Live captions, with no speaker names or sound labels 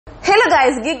Hello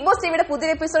guys, GeekBoZ TVയുടെ പുതിയ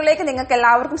എപ്പിസോഡിലേക്ക് നിങ്ങൾക്ക്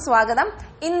എല്ലാവർക്കും സ്വാഗതം.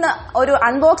 ഇന്ന് ഒരു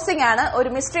അൺബോക്സിംഗ് ആണ്, ഒരു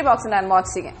മിസ്റ്ററി ബോക്സിന്റെ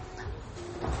അൺബോക്സിംഗ്.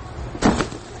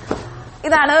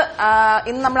 ഇതാണ്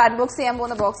ഇന്ന് നമ്മൾ അൺബോക്സ് ചെയ്യാൻ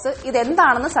പോകുന്ന ബോക്സ്. ഇത്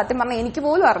എന്താണെന്ന് സത്യം പറഞ്ഞാൽ എനിക്ക്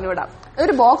പോലും അറിഞ്ഞുകൂടാ.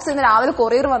 ഒരു ബോക്സ് ഇന്ന് രാവിലെ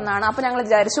കൊറിയർ വന്നാണ്. അപ്പൊ ഞങ്ങൾ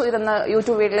വിചാരിച്ചു ഇതൊന്ന്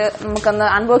യൂട്യൂബ് വീഡിയോയിൽ നമുക്കൊന്ന്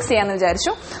അൺബോക്സ് ചെയ്യാന്ന്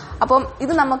വിചാരിച്ചു. അപ്പം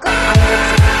ഇത് നമുക്ക്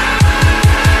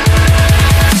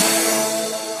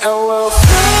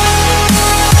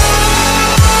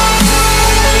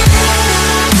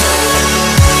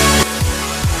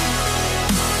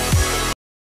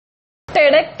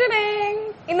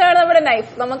ഇന്നാണ് നമ്മുടെ നൈഫ്.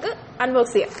 നമുക്ക്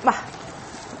അൺബോക്സ് ചെയ്യാം. വാ.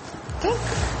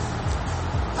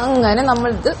 അങ്ങനെ നമ്മൾ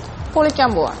ഇത്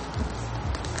പൊളിക്കാൻ പോവാണ്.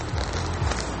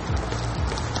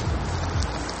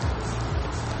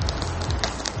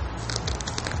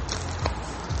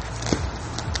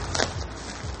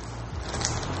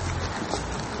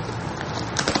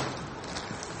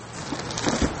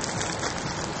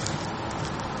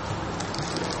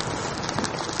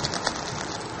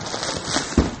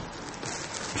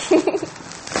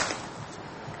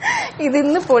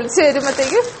 ഇതിന്ന് പൊളിച്ചു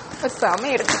വരുമ്പോഴത്തേക്ക് ഒരു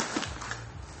സമയം എടുക്കും.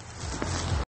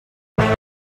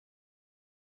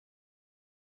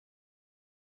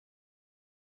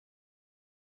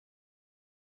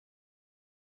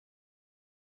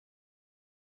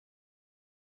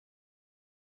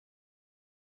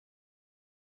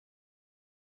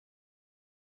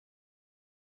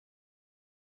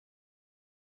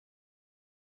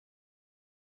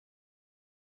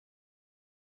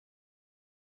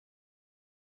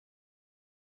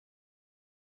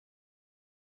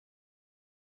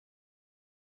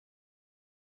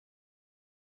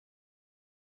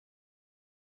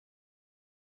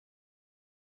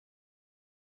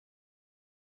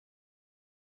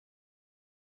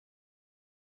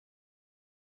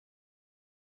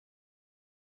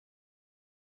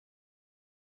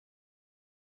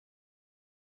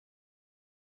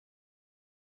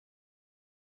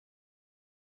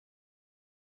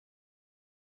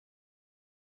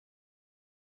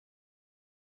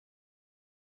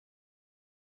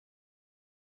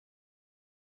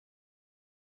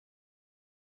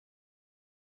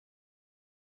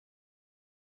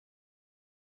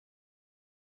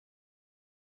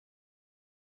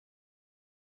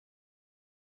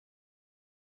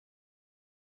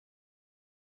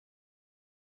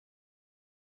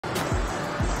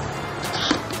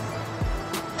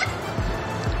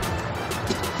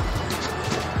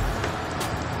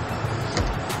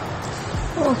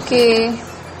 Okay,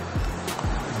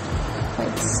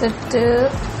 headset.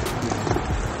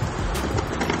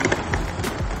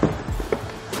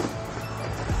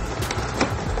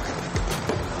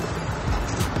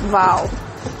 വാവ്.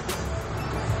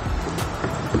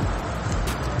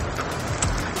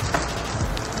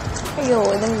 അയ്യോ,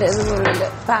 ഇതിന്റെ ഇതിനുള്ളിൽ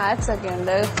പാഡ്സ് ഒക്കെ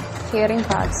ഉണ്ട്. ഹിയറിംഗ്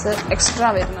പാഡ്സ് എക്സ്ട്രാ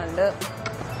വരുന്നുണ്ട്.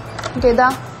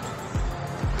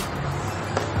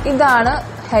 ഇതാണ്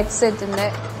ഹെഡ്സെറ്റിന്റെ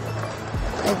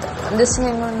ഇത്. ജസ്റ്റ്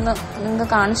നിങ്ങൾക്ക്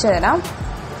കാണിച്ചു തരാം.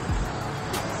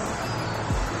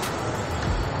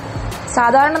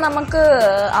 സാധാരണ നമുക്ക്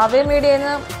അവേ മീഡിയയിൽ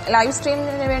നിന്ന് ലൈവ്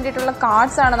സ്ട്രീമിന് വേണ്ടിയിട്ടുള്ള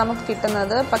കാർഡ്സ് ആണ് നമുക്ക്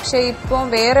കിട്ടുന്നത്. പക്ഷേ ഇപ്പോൾ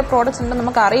വേറെ പ്രോഡക്റ്റ്സ് ഉണ്ടെന്ന്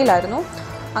നമുക്ക് അറിയില്ലായിരുന്നു.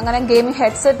 അങ്ങനെ ഗെയിമിംഗ്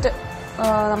ഹെഡ്സെറ്റ്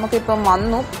നമുക്കിപ്പം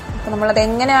വന്നു. അപ്പം നമ്മളത്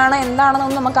എങ്ങനെയാണ്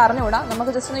എന്താണെന്നൊന്നും നമുക്ക് അറിഞ്ഞുകൂടാ.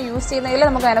 നമുക്ക് ജസ്റ്റ് ഒന്ന് യൂസ് ചെയ്യുന്നതിൽ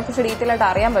നമുക്ക് അതിനെക്കുറിച്ച് ഡീറ്റെയിൽ ആയിട്ട്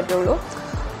അറിയാൻ പറ്റുള്ളൂ.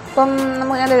 അപ്പം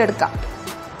ഞാനത് എടുക്കാം.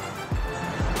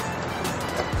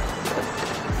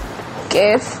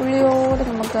 കെയർഫുള്ളിയോടെ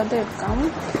നമുക്കത് എടുക്കാം.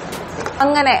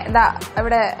 അങ്ങനെ ഇതാ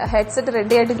ഇവിടെ ഹെഡ്സെറ്റ്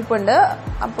റെഡി ആയിട്ടിരിപ്പുണ്ട്.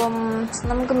 അപ്പം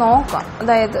നമുക്ക് നോക്കാം.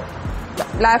 അതായത്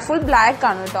ഫുൾ ബ്ലാക്ക്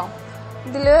ആണ് കേട്ടോ.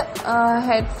 ഇതിൽ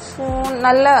ഹെഡ്ഫോൺ,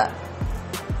 നല്ല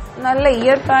നല്ല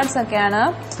ഇയർ പാഡ്സ് ഒക്കെയാണ്.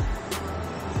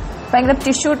 ഭയങ്കര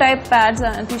ടിഷ്യൂ ടൈപ്പ് പാഡ്സ്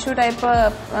ആണ്. ടിഷ്യൂ ടൈപ്പ്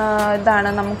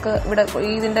ഇതാണ് നമുക്ക് ഇവിടെ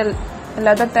ഇതിൻ്റെ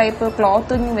ലെതർ ടൈപ്പ്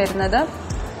ക്ലോത്തിങ് വരുന്നത്.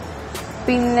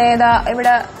 പിന്നെ ഇതാ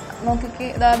ഇവിടെ നോക്കിക്ക്,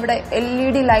 ഇതാ ഇവിടെ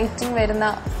LED ലൈറ്റിംഗ് വരുന്ന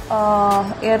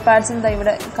ഇയർ പാഡ്സ്. എന്താ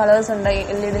ഇവിടെ കളേഴ്സ് ഉണ്ട്.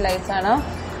 LED ലൈറ്റ്സ് ആണ്.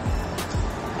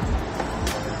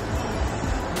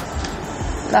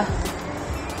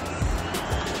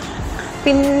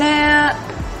 പിന്നെ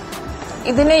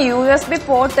ഇതിന് USB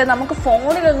പോർട്ട് നമുക്ക്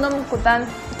ഫോണിലൊന്നും കുത്താൻ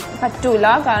പറ്റൂല.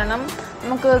 കാരണം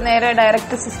നമുക്ക് നേരെ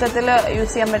ഡയറക്റ്റ് സിസ്റ്റത്തിൽ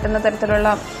യൂസ് ചെയ്യാൻ പറ്റുന്ന തരത്തിലുള്ള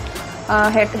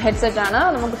ഹെഡ്സെറ്റ് ആണ്.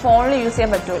 നമുക്ക് ഫോണിൽ യൂസ്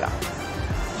ചെയ്യാൻ പറ്റൂല.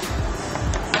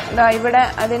 ഇവിടെ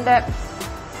അതിന്റെ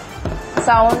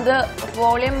സൗണ്ട്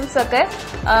വോളിയൂംസ് ഒക്കെ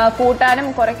കൂട്ടാനും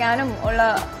കുറയ്ക്കാനും ഉള്ള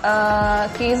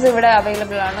കീസ് ഇവിടെ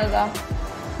അവൈലബിൾ ആണ്.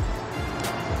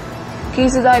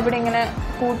 കീസ് ഇതാ ഇവിടെ ഇങ്ങനെ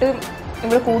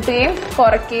കൂട്ടുകയും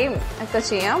കുറയ്ക്കുകയും ഒക്കെ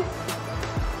ചെയ്യാം.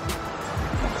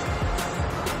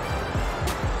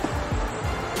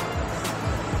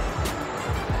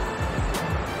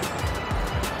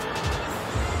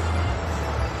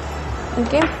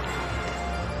 ഓക്കെ,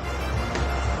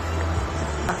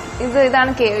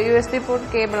 ഇതാണ് USB പോർട്ട്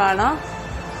കേബിൾ ആണ്.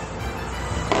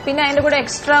 പിന്നെ അതിന്റെ കൂടെ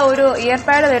എക്സ്ട്രാ ഒരു ഇയർ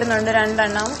പാഡ് വരുന്നുണ്ട്, 2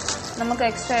 എണ്ണം. നമുക്ക്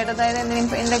എക്സ്ട്രാ ആയിട്ട്, അതായത്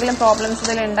എന്തെങ്കിലും പ്രോബ്ലംസ്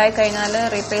ഇതിൽ ഉണ്ടായി കഴിഞ്ഞാൽ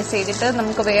റീപ്ലേസ് ചെയ്തിട്ട്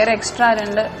നമുക്ക് വേറെ എക്സ്ട്രാ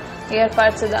 2 ഇയർ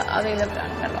പാഡ്സ് ഇത് അവൈലബിൾ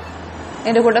ആണ് കേട്ടോ.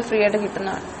 ഇതിന്റെ കൂടെ ഫ്രീ ആയിട്ട്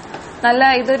കിട്ടുന്നതാണ്. നല്ല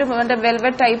ഇതൊരു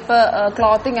വെൽവെറ്റ് ടൈപ്പ്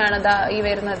ക്ലോത്തിങ് ആണ് ഇതാ ഈ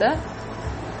വരുന്നത്.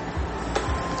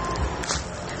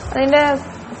 അതിന്റെ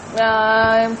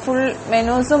ഫുൾ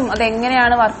മെനൂസും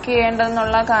അതെങ്ങനെയാണ് വർക്ക്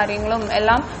ചെയ്യേണ്ടതെന്നുള്ള കാര്യങ്ങളും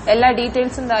എല്ലാ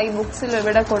ഡീറ്റെയിൽസും ഈ ബുക്സിൽ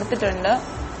ഇവിടെ കൊടുത്തിട്ടുണ്ട്.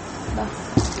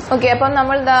 ഓക്കെ, അപ്പം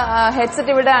നമ്മൾ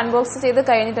ഹെഡ്സെറ്റ് ഇവിടെ അൺബോക്സ് ചെയ്ത്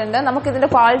കഴിഞ്ഞിട്ടുണ്ട്. നമുക്ക് ഇതിന്റെ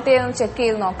ക്വാളിറ്റി ഒന്ന് ചെക്ക്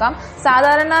ചെയ്ത് നോക്കാം.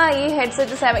 സാധാരണ ഈ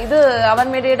ഹെഡ്സെറ്റ് ഇത്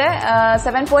അവൻമീഡിയയുടെ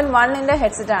 7.1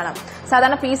 ഹെഡ്സെറ്റ് ആണ്.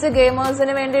 സാധാരണ PC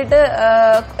ഗെയിമേഴ്സിന് വേണ്ടിയിട്ട്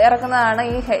ഇറക്കുന്നതാണ്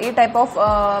ഈ ടൈപ്പ് ഓഫ്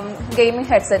ഗെയിമിംഗ്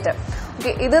ഹെഡ്സെറ്റ്.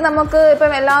 ഇത് നമുക്ക്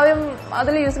ഇപ്പം എല്ലാവരും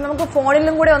അതിൽ യൂസ് ചെയ്യാം. നമുക്ക്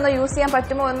ഫോണിലും കൂടെ ഒന്ന് യൂസ് ചെയ്യാൻ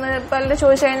പറ്റുമോ എന്ന് പലരും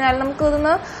ചോദിച്ചു കഴിഞ്ഞാൽ നമുക്ക്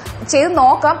ഇതൊന്ന് ചെയ്ത്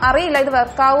നോക്കാം. അറിയില്ല ഇത്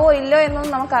വർക്കാവോ ഇല്ലോ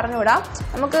എന്നൊന്നും നമുക്ക് അറിഞ്ഞുകൂടാ.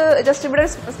 നമുക്ക് ജസ്റ്റ് ഇവിടെ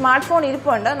സ്മാർട്ട് ഫോൺ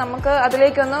ഇരിപ്പുണ്ട്, നമുക്ക്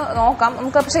അതിലേക്കൊന്ന് നോക്കാം.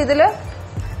 നമുക്ക് പക്ഷെ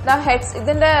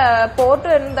ഇതിന്റെ പോർട്ട്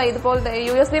വരുന്നത് ഇതുപോലത്തെ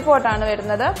USB പോർട്ടാണ്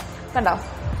വരുന്നത്. കണ്ടോ,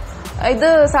 ഇത്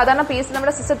സാധാരണ PC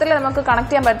നമ്മുടെ സിസ്റ്റത്തിൽ നമുക്ക് കണക്ട്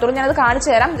ചെയ്യാൻ പറ്റുള്ളൂ. ഞാനത് കാണിച്ചു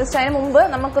തരാം. ജസ്റ്റ് അതിന് മുമ്പ്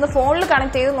നമുക്കൊന്ന് ഫോണിൽ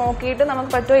കണക്ട് ചെയ്ത് നോക്കിയിട്ട്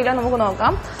നമുക്ക് പറ്റുമോ ഇല്ല നമുക്ക്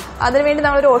നോക്കാം. അതിനുവേണ്ടി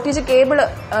നമ്മളൊരു OTG കേബിൾ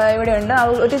ഇവിടെ ഉണ്ട്.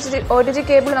 OTG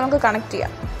കേബിൾ നമുക്ക് കണക്ട്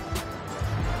ചെയ്യാം.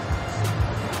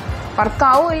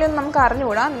 വർക്കാവോ ഇല്ലെന്ന് നമുക്ക്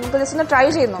അറിഞ്ഞുകൂടാ. നമുക്ക് ജസ്റ്റ് ഒന്ന് ട്രൈ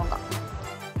ചെയ്ത് നോക്കാം.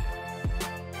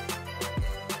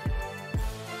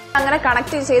 അങ്ങനെ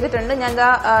കണക്ട് ചെയ്തിട്ടുണ്ട്. ഞാൻ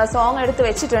സോങ് എടുത്ത്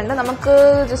വെച്ചിട്ടുണ്ട്. നമുക്ക്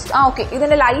ജസ്റ്റ് ഓക്കെ,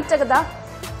 ഇതിന്റെ ലൈറ്റ് ഒക്കെ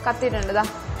കത്തിയിട്ടുണ്ട്.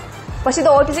 പക്ഷെ ഇത്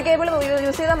OTG കേബിൾ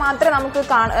യൂസ് ചെയ്താൽ മാത്രമേ നമുക്ക്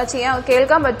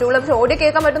കേൾക്കാൻ പറ്റുള്ളൂ. പക്ഷെ ഓഡിയോ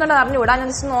കേൾക്കാൻ പറ്റുന്നുണ്ട് അറിഞ്ഞുകൂടാ. ഞാൻ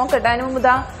ജസ്റ്റ് നോക്കട്ടെ. അതിന് മുമ്പ്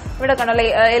ഇവിടെ കണ്ടോ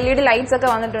LED ലൈറ്റ്സ് ഒക്കെ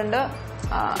വന്നിട്ടുണ്ട്.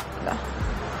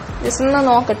 ജസ്റ്റ് ഒന്ന്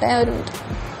നോക്കട്ടെ, ഒരു മിനിറ്റ്.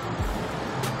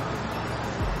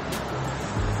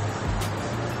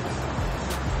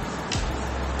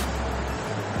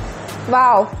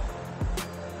 വാവ്,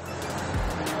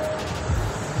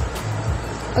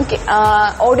 ഓക്കെ,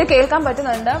 ഓഡിയോ കേൾക്കാൻ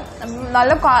പറ്റുന്നുണ്ട്.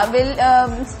 നല്ല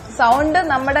സൗണ്ട്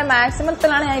നമ്മുടെ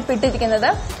മാക്സിമത്തിലാണ് ഞാൻ ഇപ്പൊ ഇട്ടിരിക്കുന്നത്.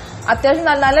 അത്യാവശ്യം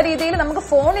നല്ല രീതിയിൽ നമുക്ക്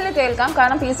ഫോണിൽ കേൾക്കാം.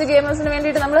 കാരണം PC ഗെയിമേഴ്സിന്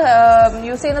വേണ്ടിയിട്ട് നമ്മൾ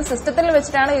യൂസ് ചെയ്യുന്ന സിസ്റ്റത്തിൽ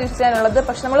വെച്ചിട്ടാണ് യൂസ് ചെയ്യാനുള്ളത്.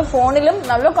 പക്ഷെ നമ്മൾ ഫോണിലും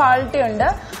നല്ല ക്വാളിറ്റി ഉണ്ട്.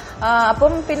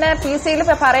 അപ്പം പിന്നെ PC-യിൽ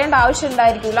പറയേണ്ട ആവശ്യം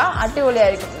ഉണ്ടായിരിക്കില്ല,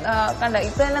 അടിപൊളിയായിരിക്കും. കണ്ട,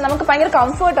 ഇപ്പൊ തന്നെ നമുക്ക് ഭയങ്കര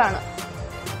കംഫർട്ടാണ്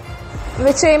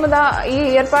വെച്ച് കഴിയുമ്പോൾ ഈ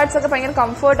ഇയർപാഡ്സ് ഒക്കെ ഭയങ്കര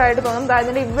കംഫർട്ടായിട്ട് തോന്നും.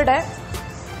 അതിന്റെ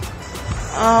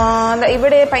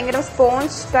ഇവിടെ ഭയങ്കര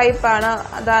സ്പോഞ്ച് ടൈപ്പാണ്.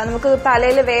 നമുക്ക്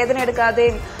തലയിൽ വേദന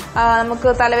എടുക്കാതെയും നമുക്ക്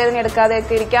തലവേദന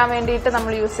എടുക്കാതെയൊക്കെ ഇരിക്കാൻ വേണ്ടിയിട്ട്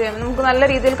നമ്മൾ യൂസ് ചെയ്യാം. നമുക്ക് നല്ല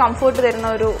രീതിയിൽ കംഫർട്ട് തരുന്ന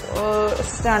ഒരു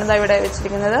സിസ്റ്റമാണ് ഇവിടെ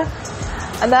വെച്ചിരിക്കുന്നത്.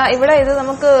 ഇവിടെ ഇത്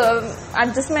നമുക്ക്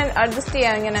അഡ്ജസ്റ്റ്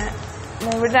ചെയ്യാം. ഇങ്ങനെ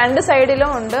ഇവിടെ 2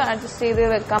 സൈഡിലും ഉണ്ട്, അഡ്ജസ്റ്റ് ചെയ്ത്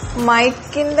വെക്കാം.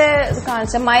 മൈക്കിന്റെ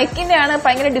മൈക്കിന്റെ ആണ്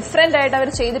ഭയങ്കര ഡിഫറെന്റ് ആയിട്ട്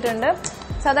അവർ ചെയ്തിട്ടുണ്ട്.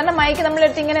 സാധാരണ മൈക്ക്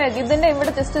നമ്മളെടുത്ത് ഇങ്ങനെ വെക്കും. ഇതിന്റെ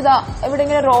ഇവിടെ ജസ്റ്റ് ഇവിടെ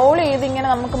ഇങ്ങനെ റോൾ ചെയ്ത് ഇങ്ങനെ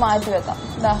നമുക്ക് മാറ്റി വെക്കാം.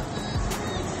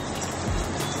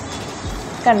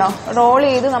 കണ്ടോ, റോൾ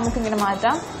ചെയ്ത് നമുക്കിങ്ങനെ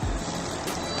മാറ്റാം.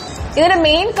 ഇതിന്റെ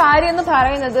മെയിൻ കാര്യം എന്ന്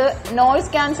പറയുന്നത് നോയിസ്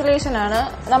ക്യാൻസലേഷൻ ആണ്.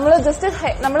 നമ്മൾ ജസ്റ്റ്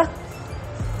നമ്മളെ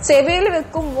ചെവിയിൽ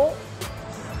വെക്കുമ്പോൾ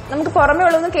നമുക്ക് പുറമേ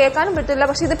ഉള്ളതൊന്നും കേൾക്കാനും പറ്റില്ല.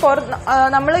 പക്ഷെ ഇത്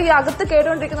നമ്മൾ ഈ അകത്ത്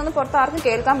കേട്ടുകൊണ്ടിരിക്കുന്നതൊന്നും പുറത്ത് ആർക്കും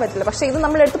കേൾക്കാൻ പറ്റില്ല. പക്ഷെ ഇത്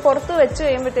നമ്മളെടുത്ത് പുറത്ത് വെച്ച്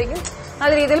കഴിയുമ്പോഴത്തേക്കും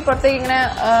നല്ല രീതിയിൽ പുറത്തേക്ക് ഇങ്ങനെ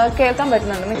കേൾക്കാൻ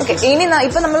പറ്റുന്നുണ്ട്. ഇനി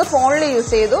ഇപ്പൊ നമ്മൾ ഫോണിൽ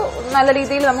യൂസ് ചെയ്തു, നല്ല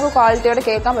രീതിയിൽ നമുക്ക് ക്വാളിറ്റിയോടെ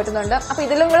കേൾക്കാൻ പറ്റുന്നുണ്ട്. അപ്പൊ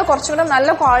ഇതിലും കൂടെ കുറച്ചും കൂടെ നല്ല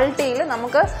ക്വാളിറ്റിയിൽ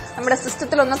നമുക്ക് നമ്മുടെ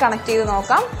സിസ്റ്റത്തിൽ ഒന്ന് കണക്ട് ചെയ്ത്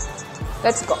നോക്കാം.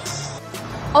 Let's go.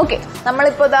 ഓക്കെ,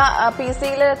 നമ്മളിപ്പോ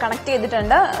PC-യിൽ കണക്ട്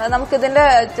ചെയ്തിട്ടുണ്ട്. നമുക്ക് ഇതിന്റെ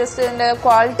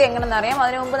ക്വാളിറ്റി എങ്ങനെയെന്ന് അറിയാം.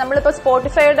 അതിനു മുമ്പ് നമ്മളിപ്പോ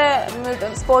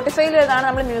സ്പോട്ടിഫൈയിലാണ്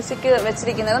നമ്മൾ മ്യൂസിക്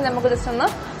വെച്ചിരിക്കുന്നത്. നമുക്ക് ജസ്റ്റ് ഒന്ന്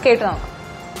കേട്ട് നോക്കാം.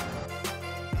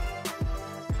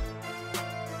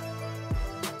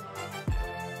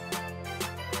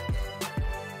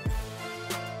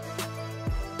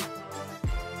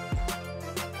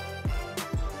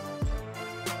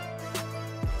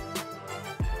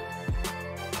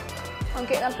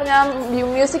 ഓക്കെ, അപ്പൊ ഞാൻ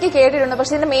മ്യൂസിക് കേട്ടിട്ടുണ്ട്.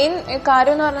 പക്ഷെ ഇതിന്റെ മെയിൻ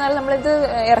കാര്യം എന്ന് പറഞ്ഞാൽ നമ്മളിത്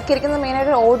ഇറക്കിയിരിക്കുന്നത്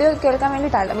മെയിനായിട്ട് ഓഡിയോ കേൾക്കാൻ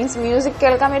വേണ്ടിയിട്ടല്ല, മീൻസ് മ്യൂസിക്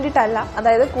കേൾക്കാൻ വേണ്ടിയിട്ടല്ല.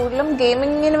 അതായത് കൂടുതലും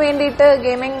ഗെയിമിങ്ങിന് വേണ്ടിയിട്ട്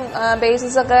ഗെയിമിംഗ്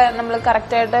ബേസിസ് ഒക്കെ നമ്മൾ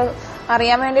കറക്റ്റായിട്ട്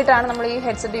അറിയാൻ വേണ്ടിയിട്ടാണ് നമ്മൾ ഈ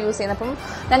ഹെഡ്സെറ്റ് യൂസ് ചെയ്യുന്നത്. അപ്പം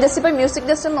ഞാൻ ജസ്റ്റ്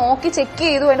മ്യൂസിക് നോക്കി ചെക്ക്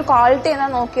ചെയ്തു, അതിന്റെ ക്വാളിറ്റി എന്നാ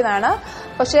നോക്കിയതാണ്.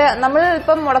 പക്ഷെ നമ്മൾ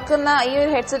ഇപ്പം മുടക്കുന്ന ഈ ഒരു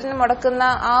ഹെഡ്സെറ്റിന് മുടക്കുന്ന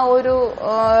ആ ഒരു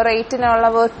റേറ്റിനുള്ള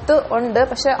വർത്ത് ഉണ്ട്.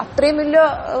 പക്ഷെ അത്രയും വലിയ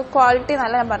ക്വാളിറ്റി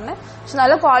നല്ല, ഞാൻ പറഞ്ഞത്. പക്ഷെ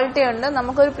നല്ല ക്വാളിറ്റി ഉണ്ട്.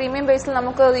 നമുക്കൊരു പ്രീമിയം ബേസിൽ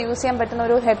നമുക്ക് യൂസ് ചെയ്യാൻ പറ്റുന്ന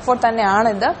ഒരു ഹെഡ്ഫോൺ തന്നെയാണ്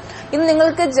ഇത്. ഇത്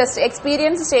നിങ്ങൾക്ക് ജസ്റ്റ്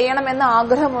എക്സ്പീരിയൻസ് ചെയ്യണമെന്ന്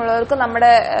ആഗ്രഹമുള്ളവർക്ക്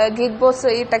നമ്മുടെ GeekBoZ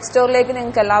ഈ ടെക് സ്റ്റോറിലേക്ക്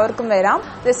നിങ്ങൾക്ക് എല്ലാവർക്കും വരാം.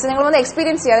 ജസ്റ്റ് നിങ്ങൾ വന്ന്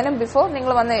എക്സ്പീരിയൻസ് ചെയ്യുക. അതിന് ബിഫോർ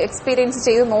നിങ്ങൾ വന്ന് എക്സ്പീരിയൻസ്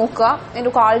ചെയ്ത് നോക്കുക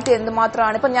ഇതിന്റെ ക്വാളിറ്റി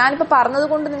എന്തുമാത്രമാണ്. ഇപ്പൊ ഞാനിപ്പോൾ പറഞ്ഞത്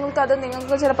കൊണ്ട്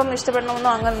നിങ്ങൾക്ക് ചിലപ്പം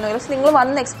ഇഷ്ടപ്പെടണമെന്നോ അങ്ങനെയൊന്നുമില്ല. നിങ്ങൾ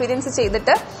വന്ന് എക്സ്പീരിയൻസ് ചെയ്തിട്ട്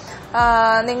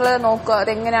നിങ്ങൾ നോക്കുക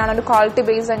അതെങ്ങനെയാണ് ഒരു ക്വാളിറ്റി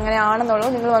ബേസ്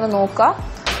എങ്ങനെയാണെന്നുള്ളത് നിങ്ങൾ വന്ന് നോക്കുക.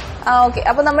 ഓക്കെ,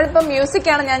 അപ്പോൾ നമ്മളിപ്പോൾ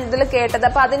മ്യൂസിക്കാണ് ഞാൻ ഇതിൽ കേട്ടത്.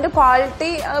 അപ്പോൾ അതിന്റെ ക്വാളിറ്റി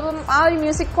അപ്പം ആ ഒരു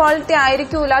മ്യൂസിക് ക്വാളിറ്റി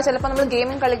ആയിരിക്കൂല ചിലപ്പോൾ നമ്മൾ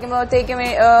ഗെയിമിംഗ് കളിക്കുമ്പോഴത്തേക്കും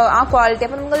ആ ക്വാളിറ്റി.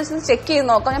 അപ്പോൾ നമുക്ക് ജസ്റ്റ് ചെക്ക് ചെയ്ത്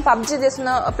നോക്കാം. ഞാൻ PUBG ജസ്റ്റ്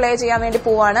ഒന്ന് പ്ലേ ചെയ്യാൻ വേണ്ടി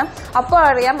പോവാണ്. അപ്പോൾ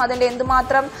അറിയാം അതിന്റെ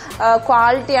എന്തുമാത്രം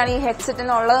ക്വാളിറ്റിയാണ് ഈ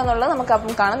ഹെഡ്സെറ്റിനുള്ളതെന്നുള്ളത് നമുക്ക്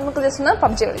അപ്പം കാണാം. നമുക്ക് ജസ്റ്റ് ഒന്ന്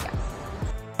PUBG കളിക്കാം.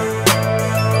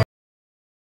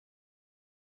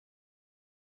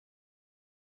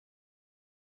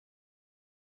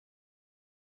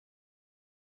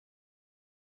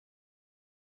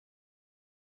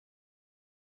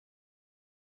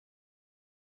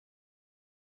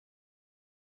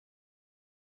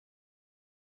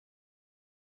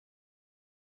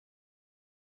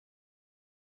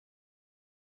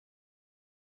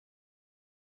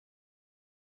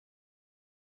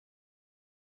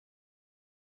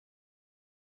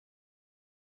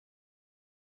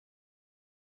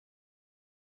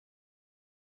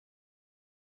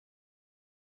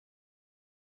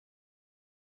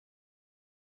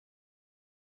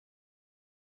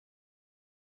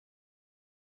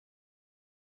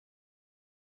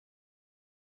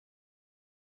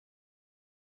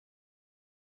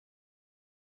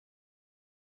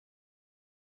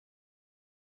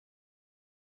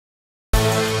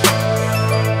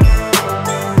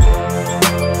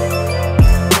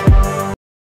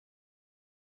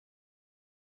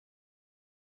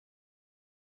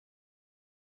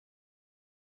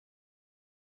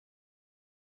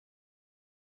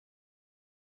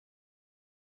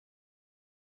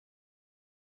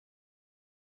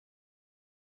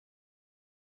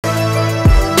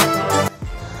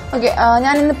 ഓക്കെ,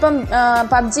 ഞാനിന്നിപ്പം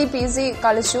PUBG PC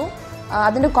കളിച്ചു.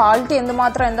 അതിന്റെ ക്വാളിറ്റി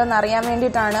എന്തുമാത്രം എന്താണെന്ന് അറിയാൻ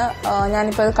വേണ്ടിയിട്ടാണ്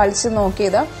ഞാനിപ്പോൾ ഇത് കളിച്ച്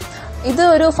നോക്കിയത്. ഇത്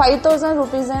ഒരു 5,000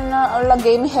 റുപ്പീസിന് ഉള്ള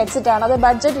ഗെയിമിംഗ് ഹെഡ്സെറ്റ് ആണ്. അത്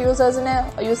ബഡ്ജറ്റ് യൂസേഴ്സിന്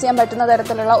യൂസ് ചെയ്യാൻ പറ്റുന്ന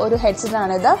തരത്തിലുള്ള ഒരു ഹെഡ്സെറ്റ്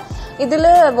ആണിത്. ഇതിൽ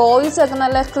വോയിസ് ഒക്കെ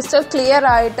നല്ല ക്രിസ്റ്റൽ ക്ലിയർ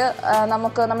ആയിട്ട്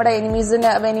നമുക്ക് നമ്മുടെ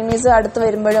എനിമീസ് അടുത്ത്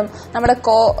വരുമ്പോഴും നമ്മുടെ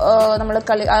നമ്മൾ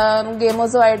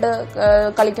ഗെയിമേഴ്സുമായിട്ട്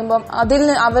ഇതിൽ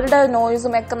അവരുടെ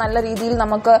നോയ്സും ഒക്കെ നല്ല രീതിയിൽ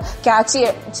നമുക്ക് ക്യാച്ച്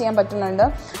ചെയ്യാൻ പറ്റുന്നുണ്ട്.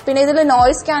 പിന്നെ ഇതിൽ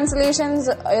നോയ്സ് ക്യാൻസലേഷൻസ്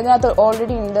ഇതിനകത്ത്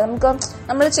ഓൾറെഡി ഉണ്ട്.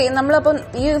 നമ്മളപ്പം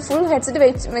ഈ ഫുൾ ഹെഡ്സെറ്റ്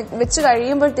വെച്ച്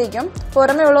കഴിയുമ്പോഴത്തേക്കും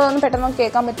പുറമേ ഉള്ളതൊന്നും പെട്ടെന്ന്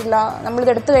കേൾക്കാൻ പറ്റില്ല.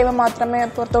 നമ്മളിത് എടുത്തു കഴിയുമ്പോൾ മാത്രമേ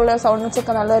പുറത്തുള്ള സൗണ്ട്സ്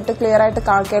ഒക്കെ നല്ലതായിട്ട് ക്ലിയർ ആയിട്ട്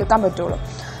കേൾക്കാൻ പറ്റുള്ളൂ.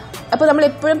 അപ്പോൾ നമ്മൾ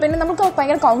എപ്പോഴും പിന്നെ നമുക്ക്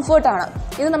ഭയങ്കര കംഫർട്ടാണ്.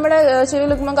 ഇത് നമ്മുടെ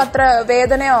ചെവിയിൽ നമുക്ക് അത്ര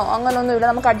വേദനയോ അങ്ങനെയൊന്നുമില്ല.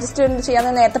 നമുക്ക് അഡ്ജസ്റ്റ്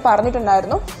ചെയ്യാമെന്ന് നേരത്തെ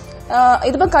പറഞ്ഞിട്ടുണ്ടായിരുന്നു.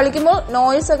 ഇതിപ്പോൾ കളിക്കുമ്പോൾ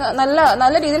നോയ്സ് ഒക്കെ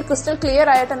നല്ല രീതിയിൽ ക്രിസ്റ്റൽ ക്ലിയർ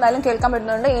ആയിട്ട് എന്തായാലും കേൾക്കാൻ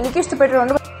പറ്റുന്നുണ്ട്. എനിക്ക്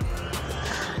ഇഷ്ടപ്പെട്ടിട്ടുണ്ട്.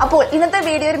 അപ്പോൾ ഇന്നത്തെ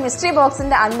വീഡിയോ ഒരു മിസ്റ്ററി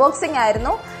ബോക്സിന്റെ അൺബോക്സിംഗ്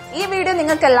ആയിരുന്നു. ഈ വീഡിയോ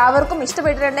നിങ്ങൾക്ക് എല്ലാവർക്കും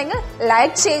ഇഷ്ടപ്പെട്ടിട്ടുണ്ടെങ്കിൽ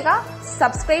ലൈക്ക് ചെയ്യുക,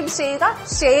 സബ്സ്ക്രൈബ് ചെയ്യുക,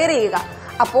 ഷെയർ ചെയ്യുക.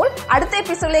 അപ്പോൾ അടുത്ത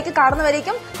എപ്പിസോഡിലേക്ക്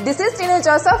കാണുന്നവരേക്കും this is Tinu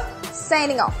Joseph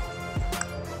signing off.